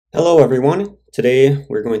Hello everyone! Today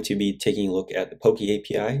we're going to be taking a look at the Poke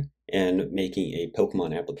API and making a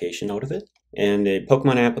Pokemon application out of it. And a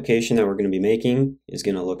Pokemon application that we're going to be making is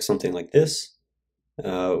going to look something like this,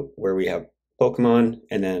 where we have Pokemon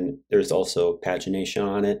and then there's also pagination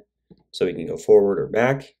on it, so we can go forward or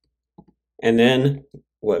back. And then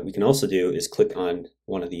what we can also do is click on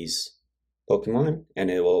one of these Pokemon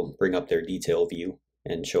and it will bring up their detail view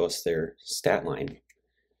and show us their stat line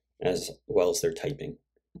as well as their typing.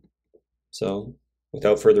 So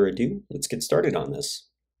without further ado, let's get started on this.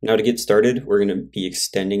 Now to get started, we're going to be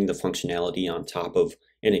extending the functionality on top of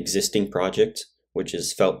an existing project, which is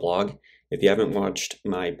Svelte blog. If you haven't watched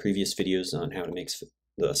my previous videos on how to make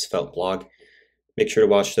the Svelte blog, make sure to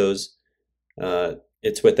watch those.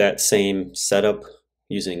 It's with that same setup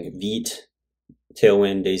using Vite,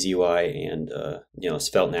 Tailwind, DaisyUI, and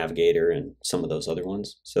Svelte Navigator and some of those other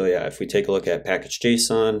ones. So yeah, if we take a look at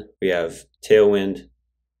package.json, we have Tailwind.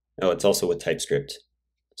 Oh, it's also with TypeScript,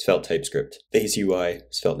 Svelte TypeScript, DaisyUI,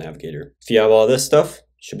 Svelte Navigator. If you have all this stuff,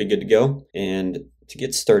 should be good to go. And to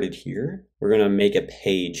get started here, we're going to make a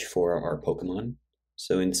page for our Pokemon.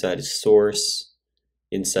 So inside source,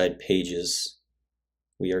 inside pages,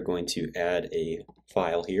 we are going to add a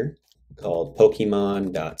file here called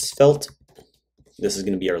pokemon.svelte. This is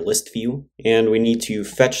going to be our list view. And we need to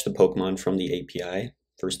fetch the Pokemon from the API,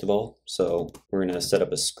 first of all. So we're going to set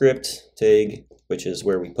up a script tag, which is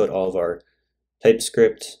where we put all of our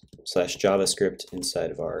TypeScript / JavaScript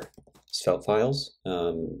inside of our Svelte files.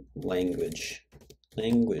 Language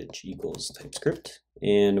equals TypeScript.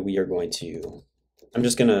 And we are going to, I'm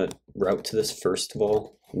just going to route to this first of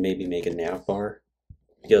all, maybe make a nav bar.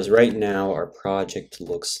 Because right now our project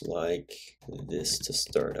looks like this to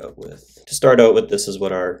start out with. To start out with, this is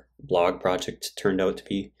what our blog project turned out to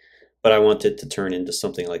be. But I want it to turn into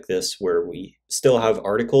something like this where we still have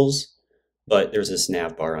articles, but there's this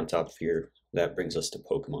nav bar on top of here that brings us to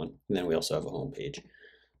Pokemon. And then we also have a home page.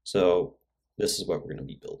 So this is what we're going to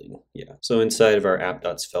be building. Yeah. So inside of our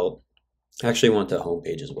app.svelte, I actually want the home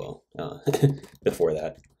page as well. Before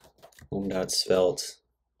that, home.svelte.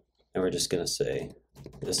 And we're just going to say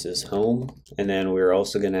this is home. And then we're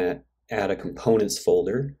also going to add a components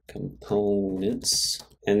folder, components.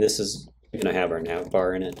 And this is going to have our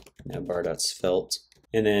navbar in it, navbar.svelte.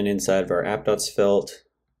 And then inside of our app.svelte,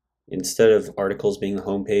 instead of articles being the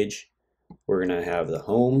home page, we're going to have the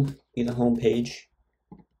home be the home page.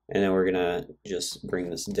 And then we're going to just bring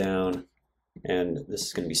this down. And this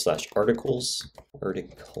is going to be /articles,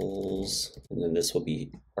 and then this will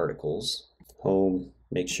be articles. Home,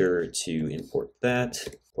 make sure to import that,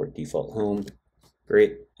 import default home.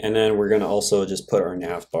 Great. And then we're going to also just put our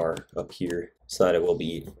navbar up here so that it will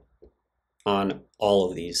be on all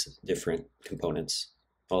of these different components,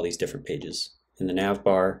 all these different pages. And the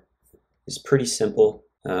navbar is pretty simple.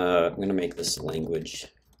 I'm going to make this language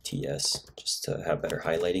TS just to have better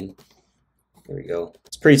highlighting. There we go.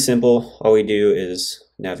 It's pretty simple. All we do is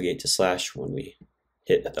navigate to / when we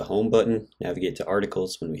hit the home button, navigate to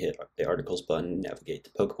articles when we hit the articles button, navigate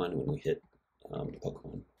to Pokemon when we hit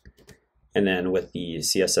Pokemon. And then with the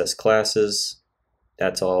CSS classes,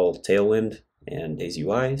 that's all Tailwind and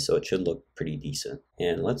DaisyUI, so it should look pretty decent.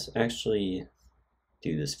 And let's actually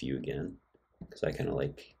do this view again, because I kind of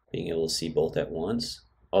like being able to see both at once,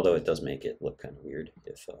 although it does make it look kind of weird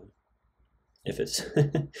if it's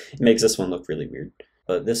it makes this one look really weird.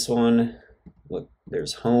 But this one, look,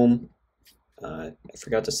 there's home. I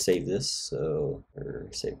forgot to save this, or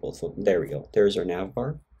save both of them. There we go. There's our nav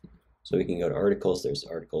bar. So we can go to articles. There's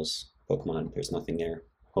articles. Pokemon, there's nothing there.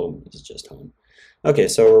 Home is just home. Okay,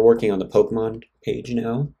 so we're working on the Pokemon page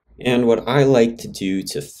now. And what I like to do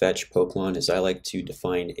to fetch Pokemon is I like to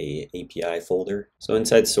define a API folder. So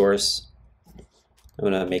inside source, I'm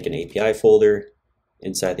going to make an API folder.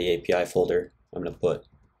 Inside the API folder, I'm going to put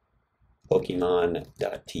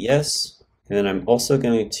Pokemon.ts. And then I'm also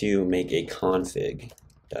going to make a config.ts.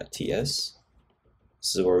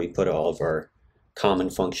 This is where we put all of our common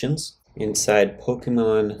functions. Inside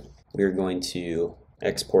Pokemon, we're going to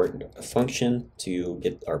export a function to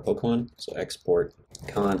get our Pokemon. So export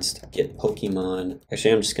const get Pokemon.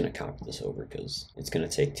 Actually, I'm just going to copy this over because it's going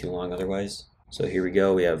to take too long otherwise. So here we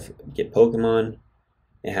go. We have get Pokemon.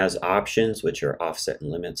 It has options, which are offset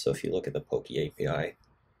and limit. So if you look at the Poke API,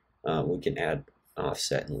 we can add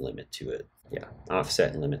offset and limit to it. Yeah,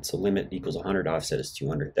 offset and limit. So limit equals 100, offset is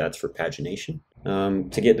 200. That's for pagination.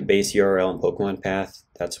 To get the base URL and Pokemon path,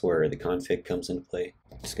 that's where the config comes into play.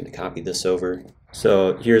 I'm just going to copy this over.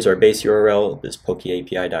 So here's our base URL, this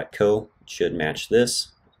pokeapi.co. It should match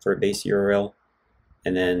this for a base URL.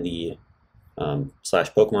 And then the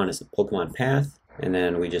 /Pokemon is the Pokemon path. And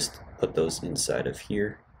then we just put those inside of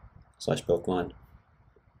here. /Pokemon,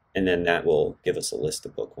 and then that will give us a list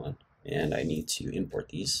of Pokemon. And I need to import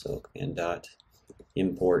these, so command dot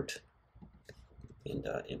import and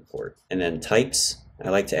import. And then types, I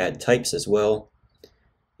like to add types as well,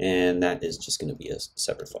 and that is just going to be a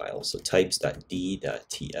separate file. So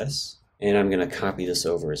types.d.ts, and I'm going to copy this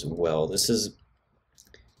over as well.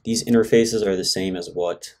 These interfaces are the same as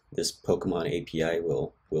what this Pokemon API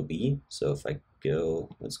will be. So if I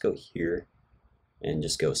go, let's go here and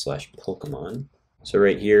just go /Pokemon. So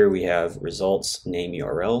right here we have results, name,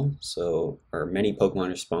 URL. So our many Pokemon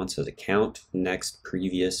responses account, next,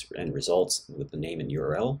 previous, and results with the name and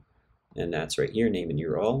URL. And that's right here, name and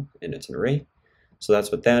URL, and it's an array. So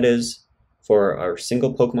that's what that is. For our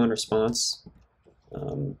single Pokemon response,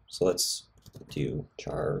 so let's do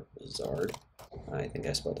Charizard. I think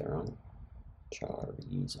I spelled that wrong.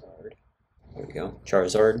 Charizard. There we go.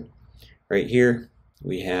 Charizard. Right here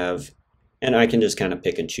we have, and I can just kind of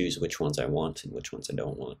pick and choose which ones I want and which ones I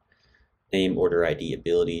don't want. Name, order, ID,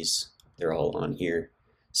 abilities, they're all on here.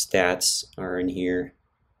 Stats are in here.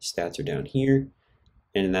 Stats are down here.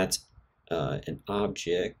 And that's an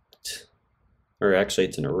object, or actually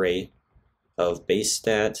it's an array of base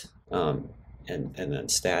stat, and then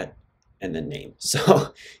stat, and then name.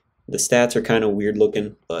 So the stats are kind of weird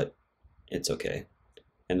looking, but it's okay.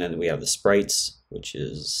 And then we have the sprites, which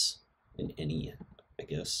is an any, I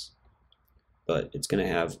guess. But it's going to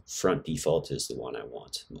have front default is the one I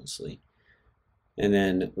want mostly. And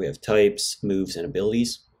then we have types, moves, and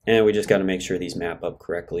abilities. And we just got to make sure these map up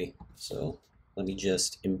correctly. So let me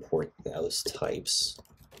just import those types.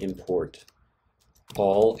 Import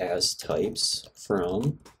all as types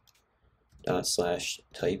from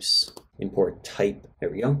 /types. Import type. There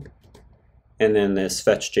we go. And then this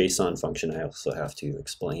fetch JSON function I also have to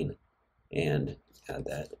explain and add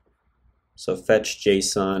that. So fetch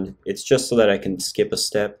JSON, it's just so that I can skip a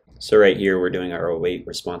step. So right here we're doing our await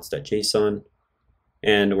response.json,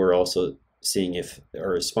 and we're also seeing if our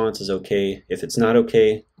response is okay. If it's not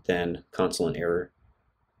okay, then console and error.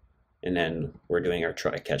 And then we're doing our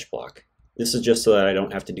try catch block. This is just so that I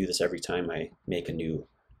don't have to do this every time I make a new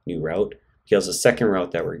route, because the second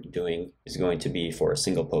route that we're doing is going to be for a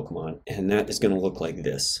single Pokemon, and that is going to look like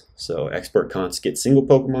this. So export const get single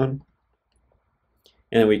Pokemon,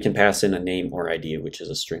 and we can pass in a name or ID, which is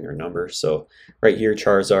a string or number. So right here,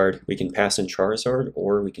 Charizard, we can pass in Charizard,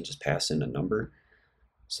 or we can just pass in a number.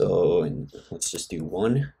 So and let's just do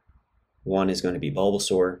 1. 1 is going to be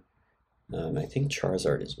Bulbasaur. I think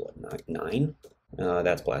Charizard is what, 9?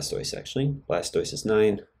 That's Blastoise actually. Blastoise is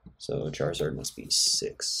 9, so Charizard must be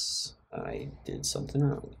 6. I did something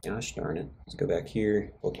wrong. Gosh darn it. Let's go back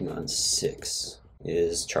here. Pokemon 6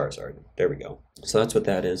 is Charizard. There we go. So that's what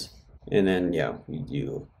that is. And then, yeah,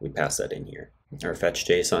 we pass that in here. Our fetch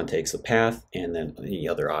JSON takes the path and then any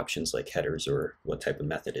other options like headers or what type of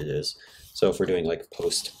method it is. So if we're doing like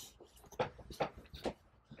post,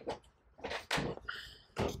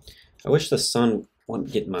 I wish the sun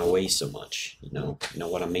wouldn't get in my way so much, you know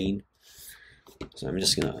what I mean? So I'm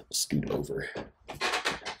just gonna scoot over.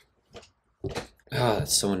 Ah,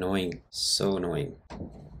 that's so annoying, so annoying.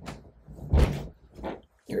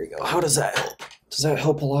 Here we go. How does that help? Does that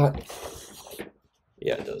help a lot?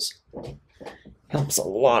 Yeah, it does. Helps a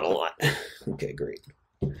lot. Okay, great.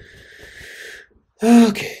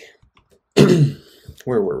 Okay.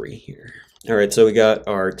 Where were we here? All right, so we got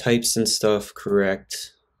our types and stuff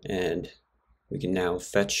correct, and we can now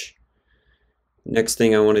fetch. Next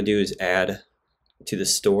thing I want to do is add to the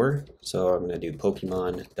store. So I'm going to do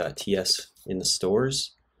Pokemon.ts in the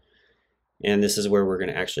stores, and this is where we're going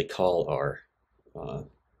to actually call our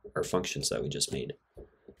functions that we just made.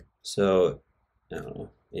 So I don't know,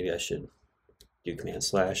 maybe I should do command/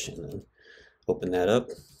 and then open that up,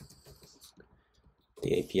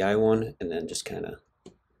 the API one, and then just kind of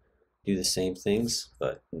do the same things.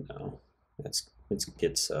 But no, it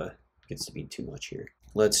gets to be too much here.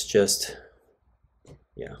 Let's just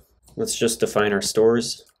define our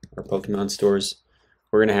stores, our Pokemon stores.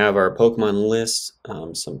 We're going to have our Pokemon list,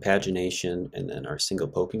 some pagination, and then our single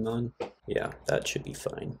Pokemon. Yeah, that should be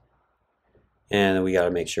fine. And then we got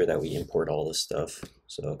to make sure that we import all this stuff.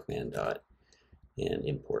 So command dot and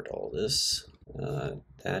import all this.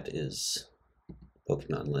 That is,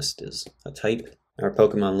 Pokemon list is a type. Our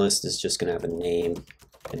Pokemon list is just going to have a name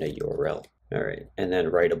and a URL. All right, and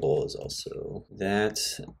then writable is also that,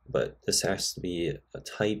 but this has to be a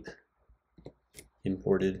type.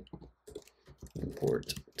 Imported,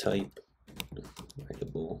 import type,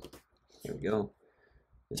 writable. There we go.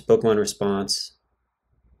 This Pokemon response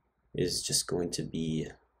is just going to be,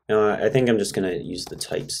 I think I'm just going to use the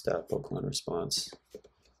types.Pokemon response.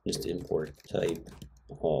 Just import type,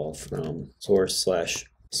 all from source slash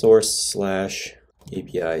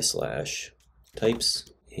API slash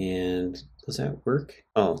types. And does that work?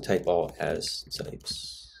 Oh, type all as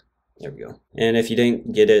types. There we go. And if you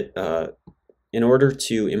didn't get it, in order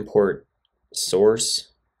to import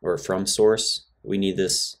source or from source, we need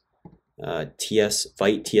this vite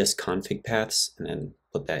ts config paths, and then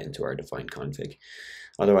put that into our defined config.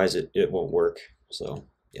 Otherwise, it won't work. So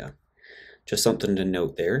yeah, just something to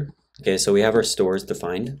note there. Okay, so we have our stores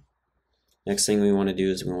defined. Next thing we want to do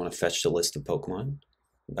is we want to fetch the list of Pokemon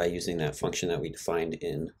by using that function that we defined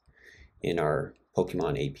in our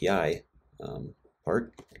Pokemon API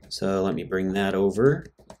part. So let me bring that over,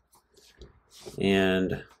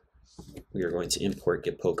 and we are going to import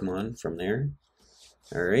get Pokemon from there.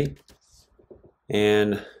 All right,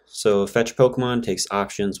 and so fetch Pokemon takes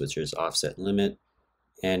options, which is offset limit,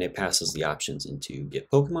 and it passes the options into get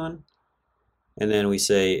Pokemon. And then we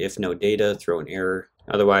say if no data, throw an error.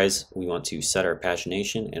 Otherwise, we want to set our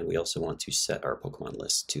pagination, and we also want to set our Pokemon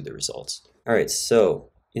list to the results. All right, so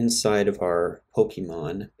inside of our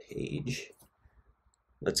Pokemon page,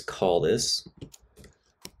 let's call this.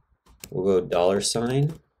 We'll go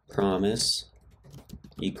 $promise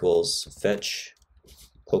equals fetch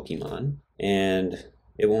Pokemon, and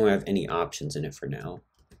it won't have any options in it for now,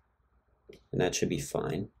 and that should be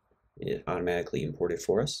fine. It automatically imported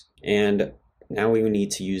for us. And now we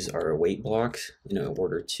need to use our await block in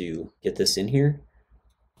order to get this in here,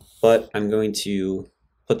 but I'm going to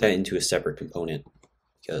put that into a separate component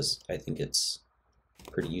because I think it's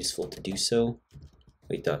pretty useful to do so.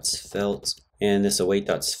 Await.svelte, and this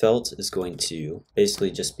await.svelte is going to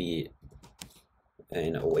basically just be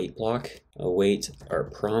an await block. Await our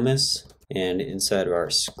promise, and inside of our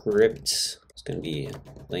script it's going to be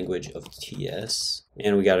language of TS,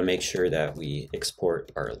 and we got to make sure that we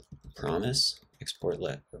export our promise. Export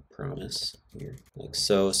let our promise here, like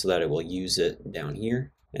so that it will use it down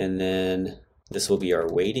here. And then this will be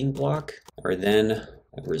our waiting block. Or then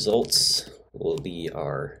results will be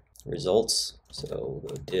our results. So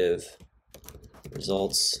we'll go div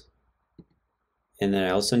results. And then I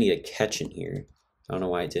also need a catch in here. I don't know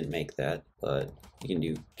why I didn't make that, but you can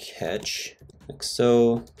do catch, like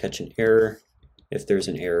so, catch an error. If there's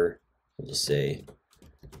an error, we'll just say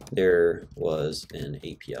there was an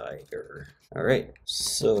API error. All right,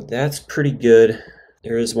 so that's pretty good.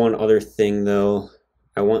 There is one other thing though.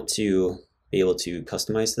 I want to be able to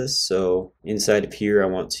customize this. So inside of here, I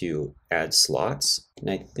want to add slots, and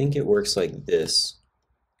I think it works like this.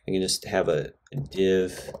 I can just have a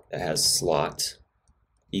div that has slot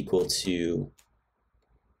equal to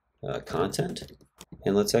content,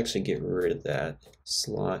 and let's actually get rid of that.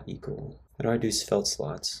 Slot equal. How do I do svelte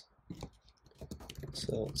slots?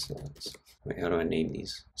 Svelte slots. Wait, how do I name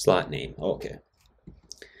these? Slot name. Oh, okay.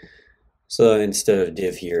 So instead of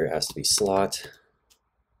div here, it has to be slot,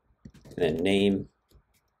 and then name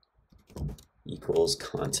equals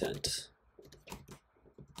content.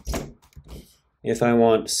 If I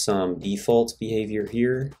want some default behavior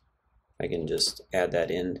here, I can just add that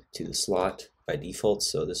in to the slot by default.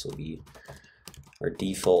 So this will be our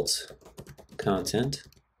default content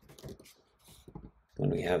when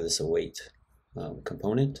we have this await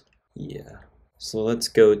component. Yeah. So let's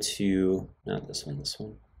go to, not this one, this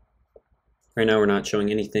one. Right now we're not showing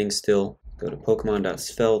anything still. Go to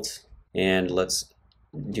Pokemon.svelte, and let's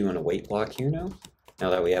do an await block here now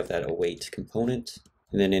that we have that await component.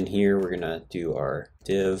 And then in here we're gonna do our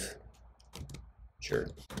div, sure.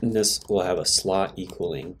 And this will have a slot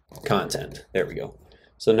equaling content. There we go.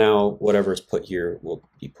 So now whatever is put here will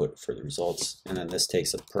be put for the results. And then this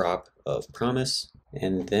takes a prop of promise.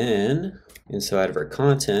 And then inside of our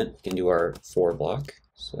content, we can do our for block.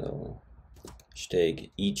 So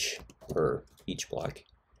hashtag each block.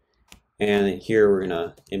 And here we're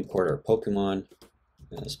gonna import our Pokemon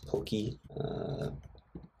as Poke. Let's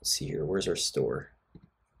see here, where's our store?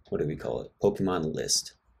 What do we call it? Pokemon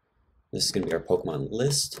list. This is gonna be our Pokemon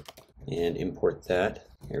list, and import that.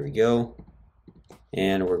 There we go.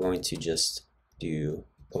 And we're going to just do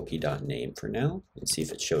poke.name for now and see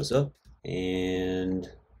if it shows up. And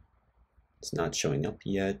it's not showing up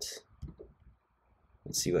yet.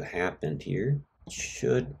 Let's see what happened here. It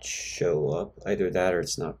should show up, either that or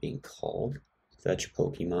it's not being called. Fetch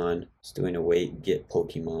Pokemon. It's doing await get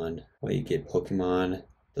Pokemon. Wait get Pokemon.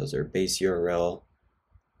 Those are base URL.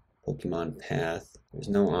 Pokemon path. There's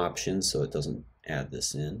no option, so it doesn't add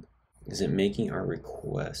this in. Is it making our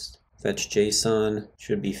request? Fetch JSON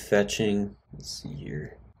should be fetching. Let's see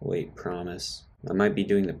here. Wait promise. I might be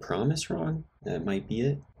doing the promise wrong. That might be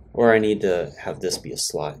it. Or I need to have this be a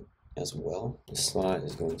slot. as well. This slot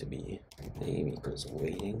is going to be name equals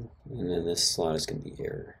waiting, and then this slot is going to be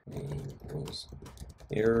error. Name equals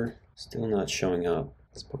error. Still not showing up.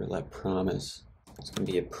 Support let promise. It's going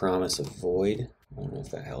to be a promise of void. I don't know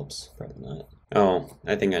if that helps. Probably not. Oh,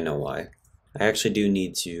 I think I know why. I actually do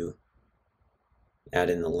need to add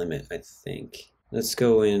in the limit, I think. Let's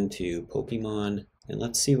go into Pokemon and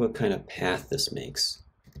let's see what kind of path this makes.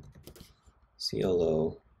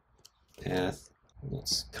 CLO path.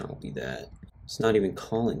 Let's copy that. It's not even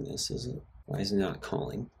calling this, is it? Why is it not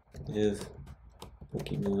calling? Div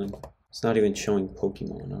Pokemon. It's not even showing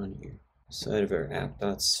Pokemon on here. Side of our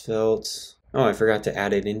app.svelte. Oh, I forgot to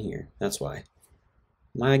add it in here. That's why.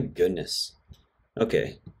 My goodness.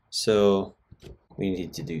 Okay, so we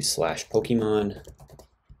need to do /Pokemon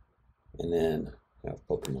and then have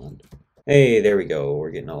Pokemon. Hey, there we go.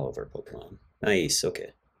 We're getting all of our Pokemon. Nice,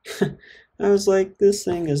 okay. I was like, this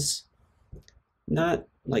thing is not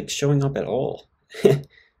like showing up at all.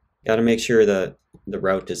 Gotta make sure that the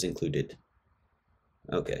route is included.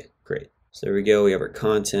 Okay, great. So there we go, we have our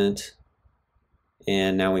content.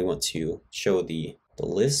 And now we want to show the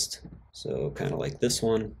list. So kind of like this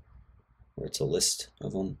one, where it's a list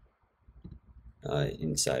of them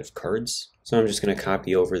inside of cards. So I'm just gonna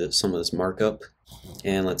copy over some of this markup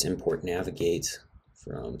and let's import navigate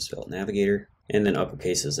from Svelte Navigator. And then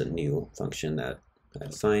uppercase is a new function that I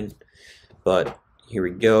define. But here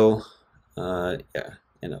we go. Yeah,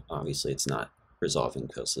 and obviously it's not resolving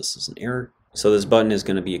because this is an error. So this button is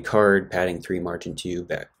going to be a card, padding 3, margin 2,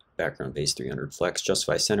 background base 300 flex,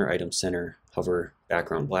 justify center, item center, hover,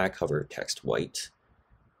 background black, hover, text white.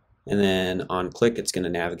 And then on click, it's going to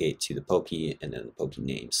navigate to the Poke and then the Poke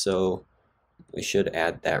name. So we should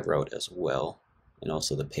add that route as well, and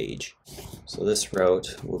also the page. So this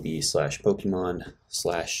route will be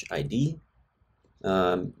 /Pokemon/ID.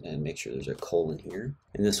 And make sure there's a colon here.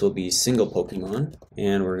 And this will be single Pokemon.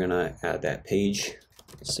 And we're gonna add that page,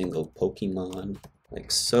 single Pokemon,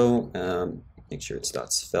 like so. Make sure it's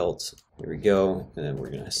 .svelte. Here we go. And then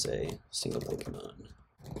we're gonna say single Pokemon,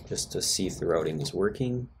 just to see if the routing is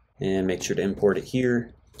working. And make sure to import it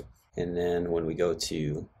here. And then when we go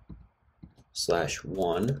to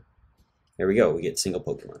 /1, there we go, we get single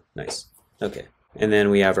Pokemon. Nice. Okay. And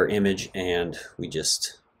then we have our image and we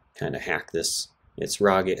just kind of hack this. It's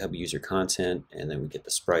raw GitHub user content, and then we get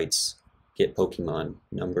the sprites, get Pokemon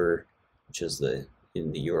number, which is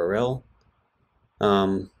in the URL.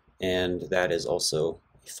 And that is also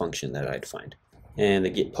a function that I defined. And the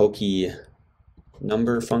get Poke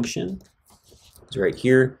number function is right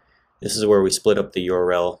here. This is where we split up the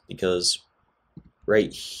URL because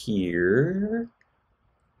right here,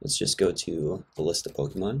 let's just go to the list of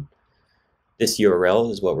Pokemon. This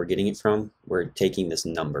URL is what we're getting it from. We're taking this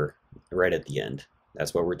number right at the end.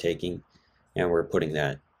 That's what we're taking, and we're putting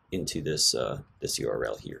that into this this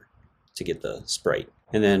URL here to get the sprite.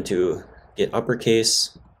 And then to get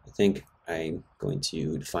uppercase, I think I'm going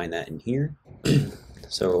to define that in here.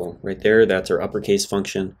 So right there, that's our uppercase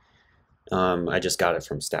function. I just got it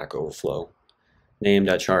from Stack Overflow.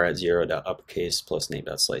 Name.char at 0.uppercase plus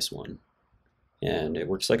name.slice1. And it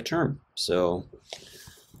works like a charm. So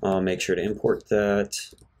I'll make sure to import that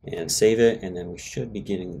and save it, and then we should be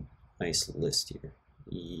getting a nice list here.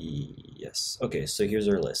 Yes. Okay, so here's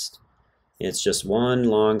our list. It's just one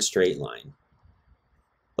long straight line,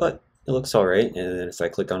 but it looks all right. And then if I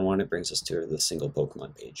click on one, it brings us to the single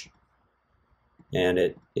Pokemon page. And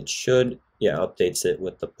it should, yeah, updates it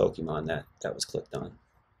with the Pokemon that was clicked on.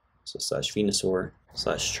 So /Venusaur,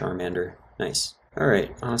 /Charmander. Nice. All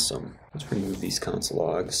right, awesome. Let's remove these console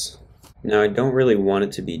logs. Now I don't really want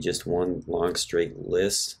it to be just one long straight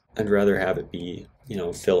list. I'd rather have it be,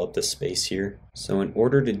 fill up the space here. So in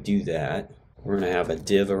order to do that, we're going to have a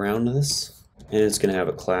div around this, and it's going to have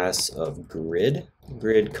a class of grid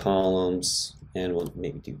columns, and we'll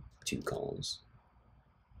maybe do 2 columns.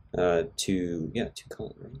 Two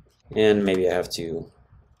columns, right? And maybe I have to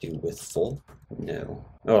do with full. No.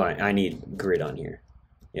 Oh, I need grid on here.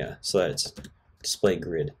 Yeah, so that's display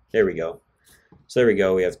grid. There we go. So there we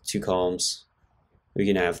go. We have 2 columns. We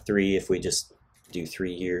can have 3 if we just do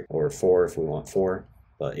 3 here, or 4 if we want 4.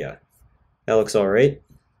 But yeah, that looks all right.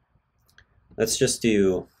 Let's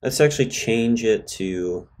actually change it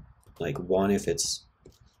to like 1 if it's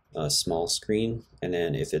a small screen, and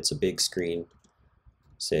then if it's a big screen,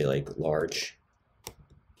 say like large,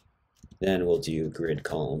 then we'll do grid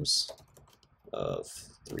columns of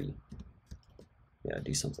 3. Yeah,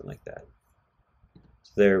 do something like that.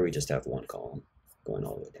 So there we just have 1 column going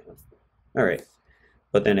all the way down. All right,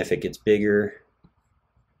 but then if it gets bigger,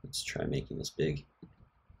 let's try making this big,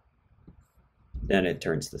 then it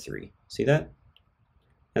turns to 3. See that?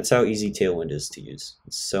 That's how easy Tailwind is to use.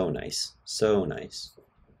 It's so nice. So nice.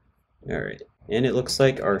 Alright. And it looks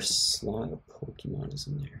like our slot of Pokemon is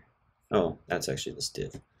in there. Oh, that's actually this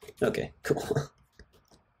div. Okay, cool.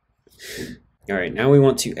 Alright, now we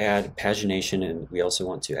want to add pagination, and we also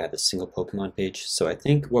want to add the single Pokemon page. So I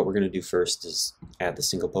think what we're going to do first is add the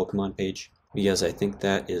single Pokemon page, because I think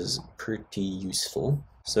that is pretty useful.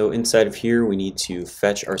 So inside of here, we need to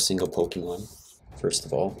fetch our single Pokemon, first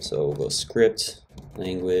of all. So we'll go script,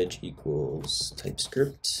 language equals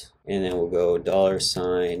TypeScript, and then we'll go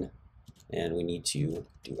 $, and we need to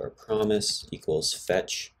do our promise equals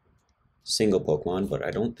fetch single Pokemon, but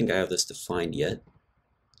I don't think I have this defined yet.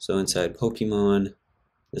 So inside Pokemon,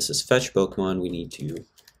 this is fetch Pokemon, we need to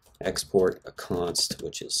export a const,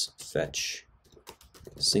 which is fetch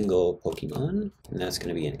single Pokemon, and that's going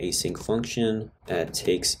to be an async function that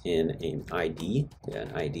takes in an ID,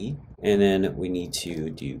 and then we need to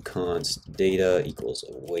do const data equals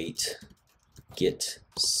await get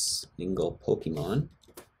single Pokemon,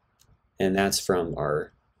 and that's from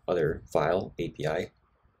our other file, API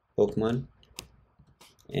Pokemon,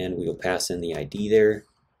 and we will pass in the ID there,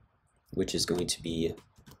 which is going to be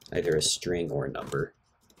either a string or a number.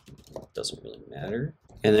 It doesn't really matter.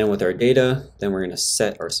 And then with our data, then we're going to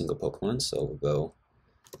set our single Pokemon. So we'll go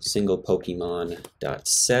single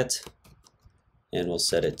Pokemon.set, and we'll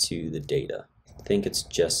set it to the data. I think it's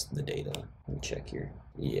just the data. Let me check here.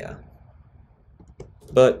 Yeah.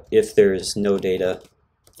 But if there's no data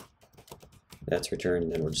that's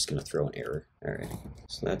returned, then we're just going to throw an error. All right.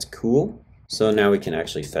 So that's cool. So now we can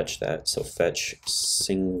actually fetch that. So fetch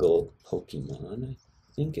single Pokemon.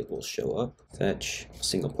 I think it will show up. Fetch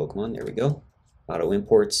single Pokemon. There we go. Auto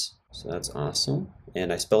imports. So that's awesome.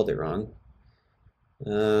 And I spelled it wrong.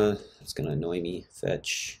 It's going to annoy me.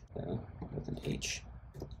 Fetch with an H.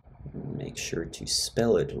 Make sure to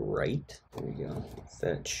spell it right. There we go.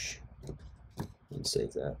 Fetch. And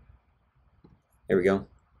save that. There we go.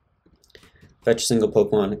 Fetch single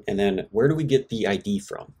Pokemon. And then where do we get the ID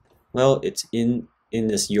from? Well, it's in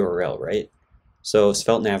this URL, right? So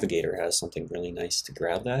Svelte Navigator has something really nice to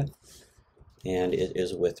grab that, and it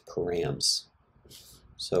is with params.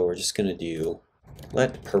 So we're just going to do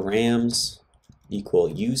let params equal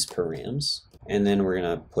use params, and then we're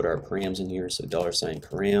going to put our params in here, so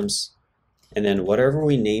 $params, and then whatever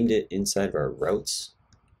we named it inside of our routes,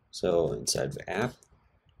 so inside of the app,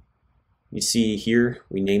 you see here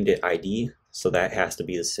we named it ID, so that has to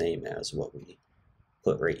be the same as what we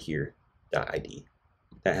put right here, .id.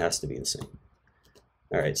 That has to be the same.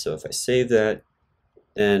 Alright, so if I save that,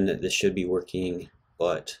 then this should be working,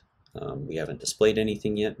 but we haven't displayed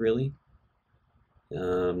anything yet, really.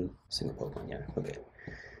 Single Pokemon, yeah, okay.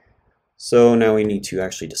 So now we need to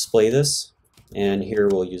actually display this, and here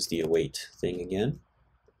we'll use the await thing again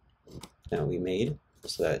that we made,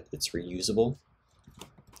 so that it's reusable.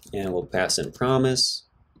 And we'll pass in promise,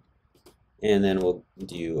 and then we'll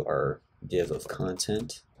do our div of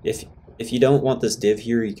content. If you don't want this div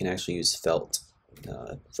here, you can actually use Svelte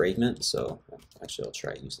fragment. So actually I'll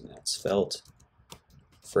try using that. Svelte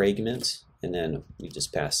fragment, and then we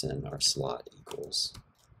just pass in our slot equals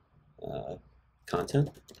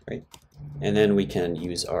content, right? And then we can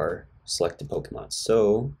use our selected Pokemon.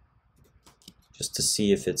 So just to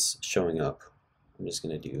see if it's showing up, I'm just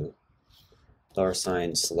going to do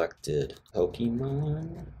 $selected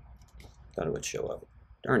Pokemon. Thought it would show up.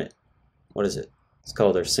 Darn it. What is it? It's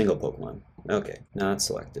called our single Pokemon. Okay, not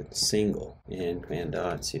selected. Single. And command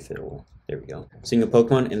dot, see if it will. There we go. Single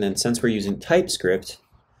Pokemon. And then since we're using TypeScript,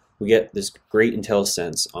 we get this great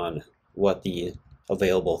IntelliSense on what the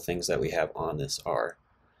available things that we have on this are.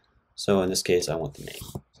 So in this case, I want the name.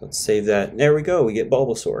 So let's save that. There we go. We get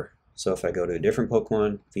Bulbasaur. So if I go to a different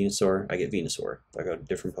Pokemon, Venusaur, I get Venusaur. If I go to a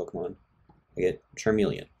different Pokemon, I get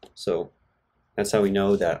Charmeleon. So that's how we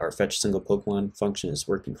know that our fetch single Pokemon function is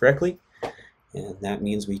working correctly. And that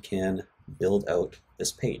means we can build out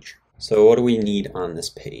this page. So what do we need on this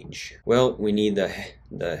page? Well, we need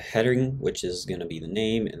the heading, which is going to be the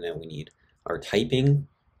name, and then we need our typing,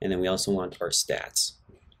 and then we also want our stats.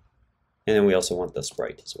 And then we also want the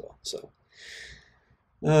sprite as well. So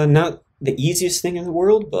not the easiest thing in the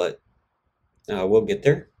world, but we'll get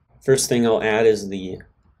there. First thing I'll add is the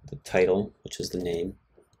title, which is the name.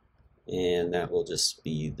 And that will just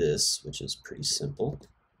be this, which is pretty simple.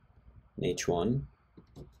 H1,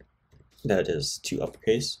 that is 2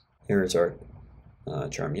 uppercase. Here is our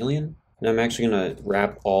Charmeleon. And I'm actually going to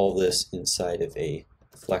wrap all this inside of a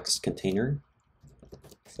flex container.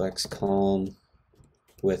 Flex column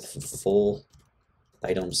with full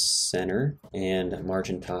item center and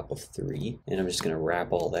margin top of 3. And I'm just going to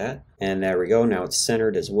wrap all that. And there we go. Now it's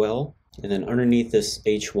centered as well. And then underneath this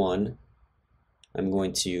H1, I'm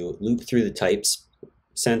going to loop through the types.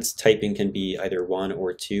 Since typing can be either 1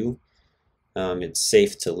 or 2, it's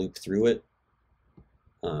safe to loop through it.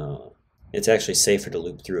 It's actually safer to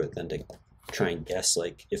loop through it than to try and guess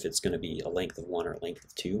like if it's going to be a length of 1 or a length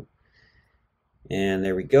of 2. And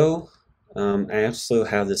there we go. I also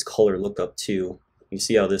have this color lookup too. You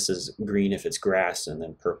see how this is green if it's grass and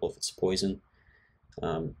then purple if it's poison.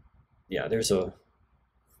 Yeah,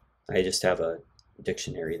 I just have a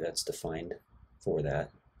dictionary that's defined for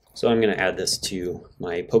that. So I'm going to add this to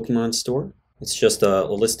my Pokemon store. It's just a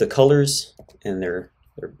list of colors and their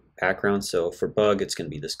background. So for bug, it's going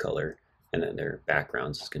to be this color, and then their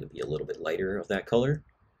backgrounds is going to be a little bit lighter of that color.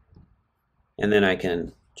 And then I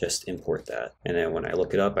can just import that. And then when I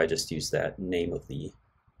look it up, I just use that name of the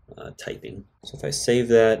typing. So if I save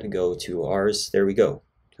that, go to ours, there we go.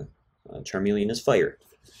 Charmeleon is fire.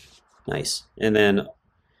 Nice. And then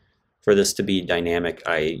for this to be dynamic,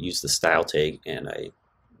 I use the style tag and I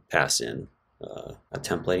pass in a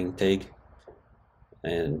templating tag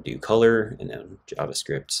and do color and then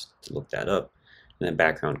JavaScript to look that up, and then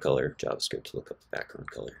background color, JavaScript to look up the background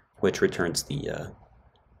color, which returns the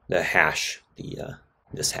hash,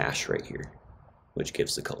 this hash right here, which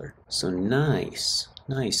gives the color. So nice,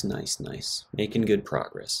 nice, nice, nice. Making good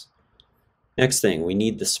progress. Next thing, we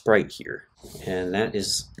need the sprite here, and that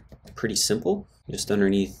is pretty simple. Just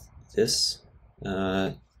underneath this,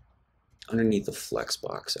 underneath the flex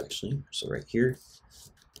box actually. So right here,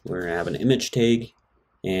 we're gonna have an image tag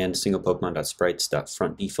and single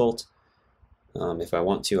Pokemon.sprites.front default. If I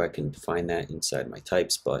want to, I can define that inside my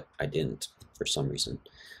types, but I didn't for some reason.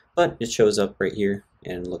 But it shows up right here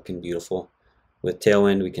and looking beautiful. With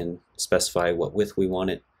Tailwind, we can specify what width we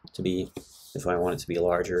want it to be. If I want it to be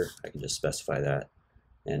larger, I can just specify that,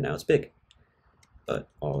 and now it's big. But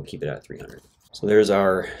I'll keep it at 300. So there's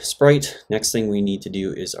our sprite. Next thing we need to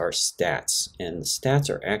do is our stats, and the stats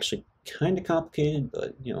are actually kind of complicated,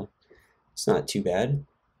 but you know, it's not too bad.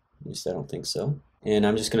 At least I don't think so. And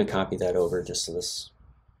I'm just going to copy that over just so this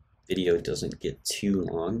video doesn't get too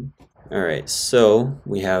long. Alright, so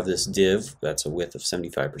we have this div that's a width of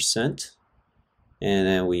 75%. And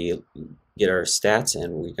then we get our stats,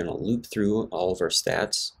 and we're going to loop through all of our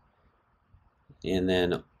stats. And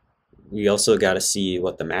then we also got to see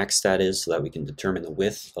what the max stat is so that we can determine the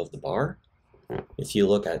width of the bar. If you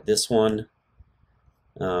look at this one,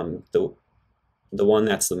 the one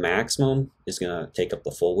that's the maximum is going to take up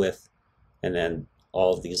the full width, and then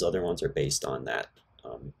all of these other ones are based on that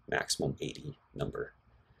maximum 80 number.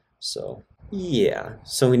 So yeah,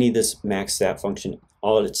 so we need this max stat function.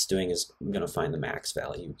 All it's doing is going to find the max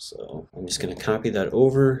value. So I'm just going to copy that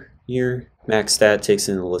over here. Max stat takes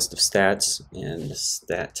in a list of stats, and the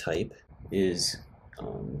stat type is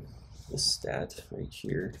the stat right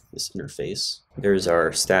here, this interface. There's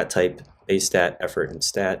our stat type, base stat, effort, and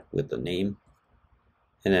stat with the name.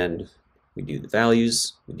 And then we do the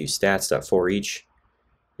values, we do stats.forEach,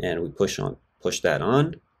 and we push that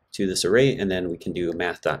on to this array, and then we can do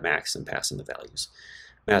math.max and pass in the values.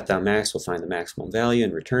 Math.max will find the maximum value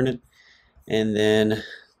and return it, and then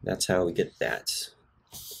that's how we get that.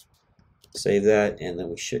 Save that, and then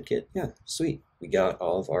we should get, yeah, sweet. We got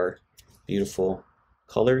all of our beautiful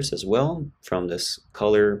colors as well from this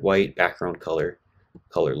color, white, background color,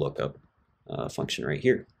 color lookup function right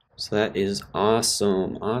here. So that is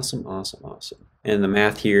awesome, awesome, awesome, awesome. And the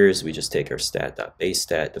math here is we just take our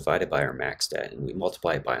stat.basestat divided by our max stat, and we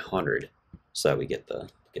multiply it by 100 so that we get the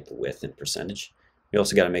width in percentage. We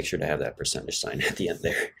also got to make sure to have that percentage sign at the end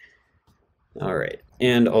there. All right,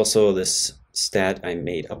 and also this stat I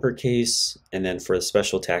made uppercase, and then for the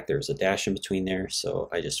special attack there's a dash in between there, so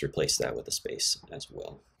I just replaced that with a space as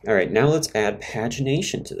well. All right, now let's add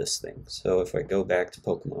pagination to this thing. So if I go back to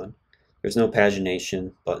Pokemon, there's no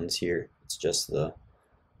pagination buttons here. It's just the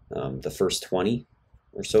first 20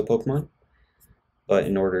 or so Pokemon. But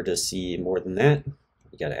in order to see more than that,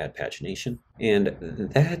 you got to add pagination. And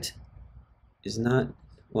that is not,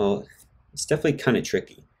 well, it's definitely kind of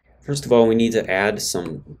tricky. First of all, we need to add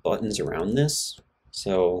some buttons around this.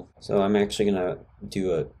 So I'm actually going to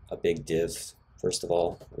do a big div. First of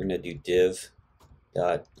all, we're going to do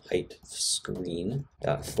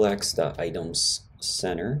div.heightScreen.flex.items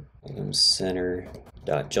center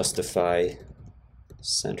justify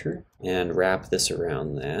and wrap this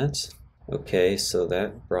around that. Okay, so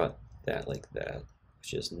that brought that like that,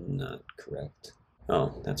 which is not correct.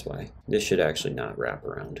 Oh, that's why. This should actually not wrap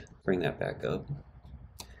around. Bring that back up.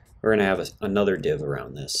 We're going to have another div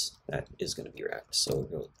around this that is going to be wrapped. So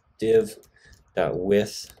we'll go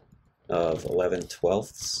div.width of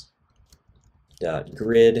 11/12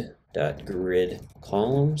 .grid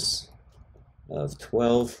columns of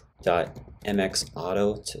 12.mx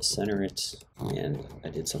auto to center it, and I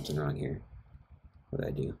did something wrong here. What did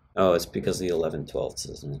I do? Oh, it's because of the 11/12,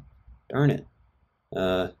 isn't it? Darn it.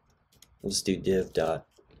 Let's do div.grid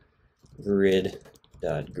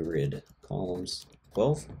columns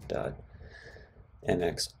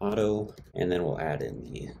 12.mx auto, and then we'll add in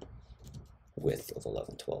the width of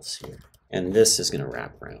 11/12 here. And this is going to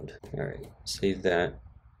wrap around. All right, save that.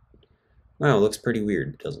 Wow, it looks pretty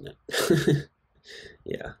weird, doesn't it?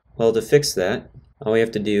 Yeah. Well, to fix that, all we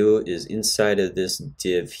have to do is inside of this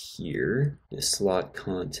div here, this slot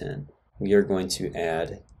content, we are going to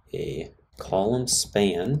add a column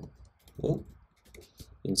span. Oh,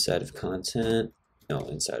 inside of content, no,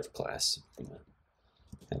 inside of class.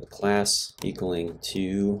 Have a class equaling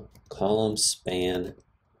to column span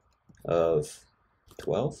of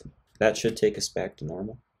 12. That should take us back to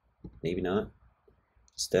normal. Maybe not.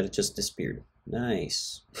 Instead it just disappeared.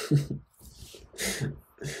 Nice.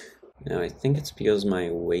 Now I think it's because my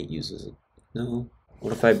weight uses it. No.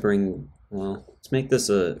 What if I bring, well, let's make this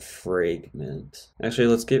a fragment. Actually,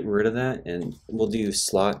 let's get rid of that and we'll do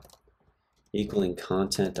slot equaling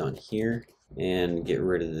content on here and get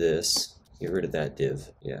rid of this. Get rid of that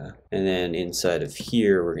div. Yeah. And then inside of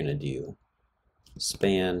here we're gonna do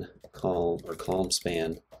span column or column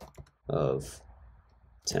span of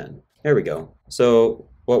 10. There we go. So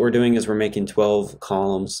what we're doing is we're making 12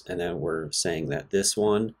 columns, and then we're saying that this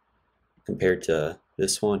one compared to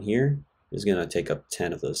this one here is going to take up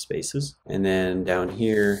 10 of those spaces. And then down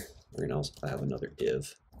here we're going to also have another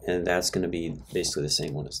div, and that's going to be basically the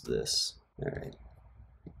same one as this. All right,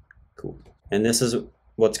 cool. And this is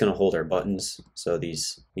what's going to hold our buttons. So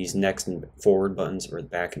these next and forward buttons, or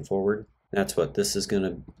back and forward, that's what this is going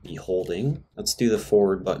to be holding. Let's do the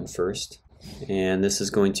forward button first. And this is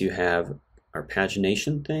going to have our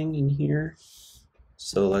pagination thing in here.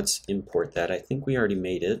 So let's import that. I think we already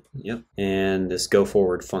made it. Yep. And this go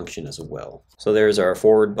forward function as well. So there's our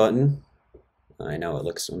forward button. I know it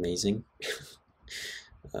looks amazing.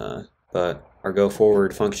 But our go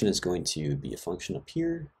forward function is going to be a function up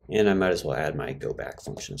here. And I might as well add my go back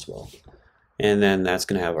function as well. And then that's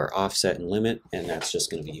going to have our offset and limit. And that's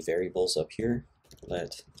just going to be variables up here.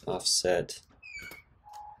 Let offset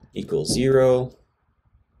equals 0.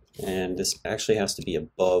 And this actually has to be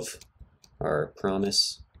above our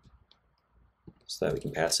promise so that we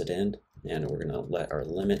can pass it in. And we're going to let our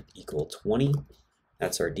limit equal 20.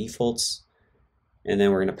 That's our defaults. And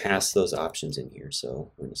then we're going to pass those options in here.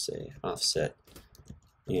 So we're going to say offset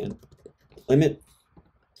and limit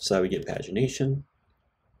so that we get pagination.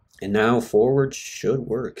 And now forward should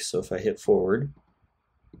work. So if I hit forward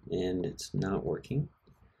and it's not working,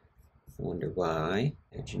 I wonder why.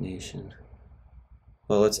 Pagination.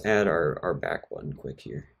 Well, let's add our back button quick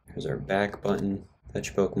here. Here's our back button.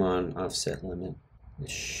 Fetch Pokemon, offset limit.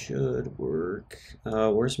 This should work.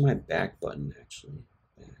 Where's my back button actually?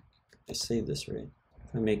 Back. I saved this right.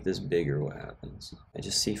 If I make this bigger, what happens? I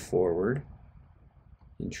just see forward.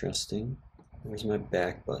 Interesting. Where's my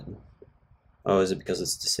back button? Oh, is it because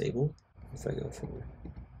it's disabled? If I go forward.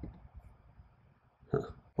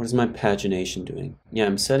 Huh. What is my pagination doing? Yeah,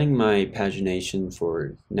 I'm setting my pagination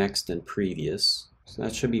for next and previous. So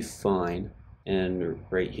that should be fine. And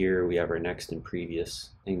right here we have our next and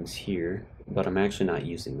previous things here. But I'm actually not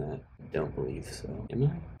using that. I don't believe so. Am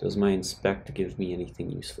I? Does my inspect give me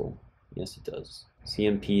anything useful? Yes, it does.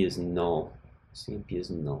 CMP is null. CMP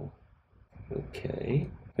is null.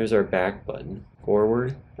 Okay. There's our back button.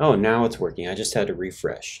 Forward. Oh, now it's working. I just had to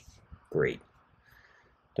refresh. Great.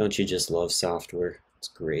 Don't you just love software? It's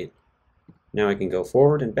great. Now I can go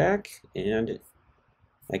forward and back, and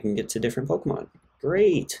I can get to different Pokemon.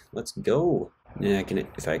 Great. Let's go. Now I can,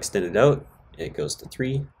 if I extend it out, it goes to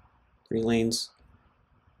three lanes,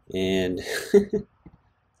 and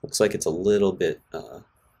looks like it's a little bit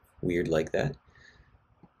weird like that.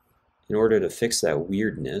 In order to fix that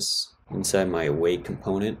weirdness inside my weight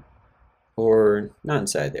component, or not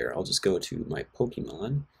inside there, I'll just go to my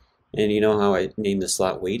Pokemon, and you know how I name the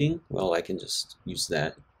slot waiting? Well, I can just use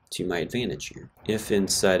that to my advantage here. If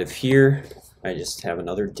inside of here I just have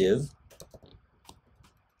another div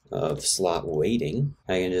of slot waiting,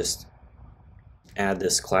 I can just add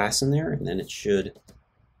this class in there, and then it should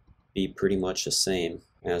be pretty much the same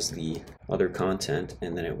as the other content,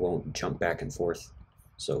 and then it won't jump back and forth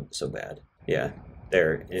so bad. Yeah,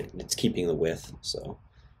 there, it's keeping the width so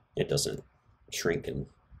it doesn't shrink and,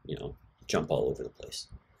 you know, jump all over the place.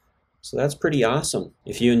 So that's pretty awesome.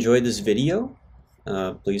 If you enjoyed this video,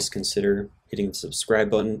 please consider hitting the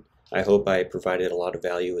subscribe button. I hope I provided a lot of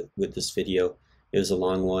value with this video. It was a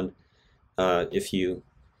long one. If you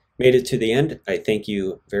made it to the end, I thank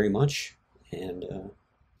you very much, And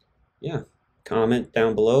yeah, comment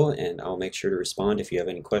down below and I'll make sure to respond. If you have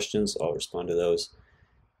any questions, I'll respond to those.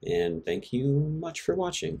 And thank you much for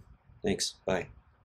watching. Thanks. Bye.